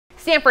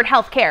Stanford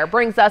Healthcare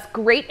brings us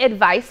great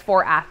advice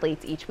for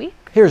athletes each week.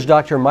 Here's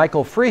Dr.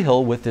 Michael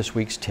Freehill with this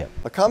week's tip.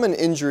 A common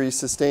injury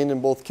sustained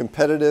in both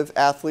competitive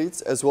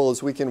athletes as well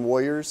as weekend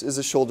warriors is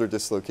a shoulder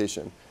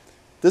dislocation.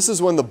 This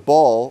is when the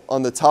ball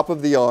on the top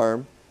of the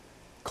arm,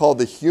 called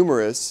the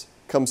humerus,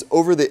 comes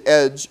over the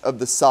edge of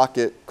the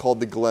socket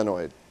called the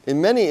glenoid.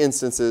 In many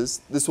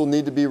instances, this will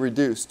need to be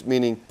reduced,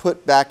 meaning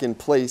put back in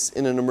place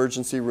in an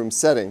emergency room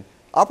setting.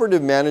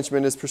 Operative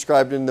management is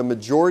prescribed in the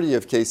majority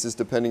of cases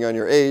depending on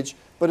your age,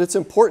 but it's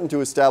important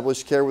to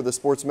establish care with a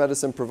sports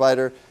medicine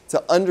provider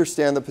to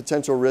understand the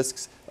potential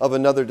risks of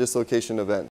another dislocation event.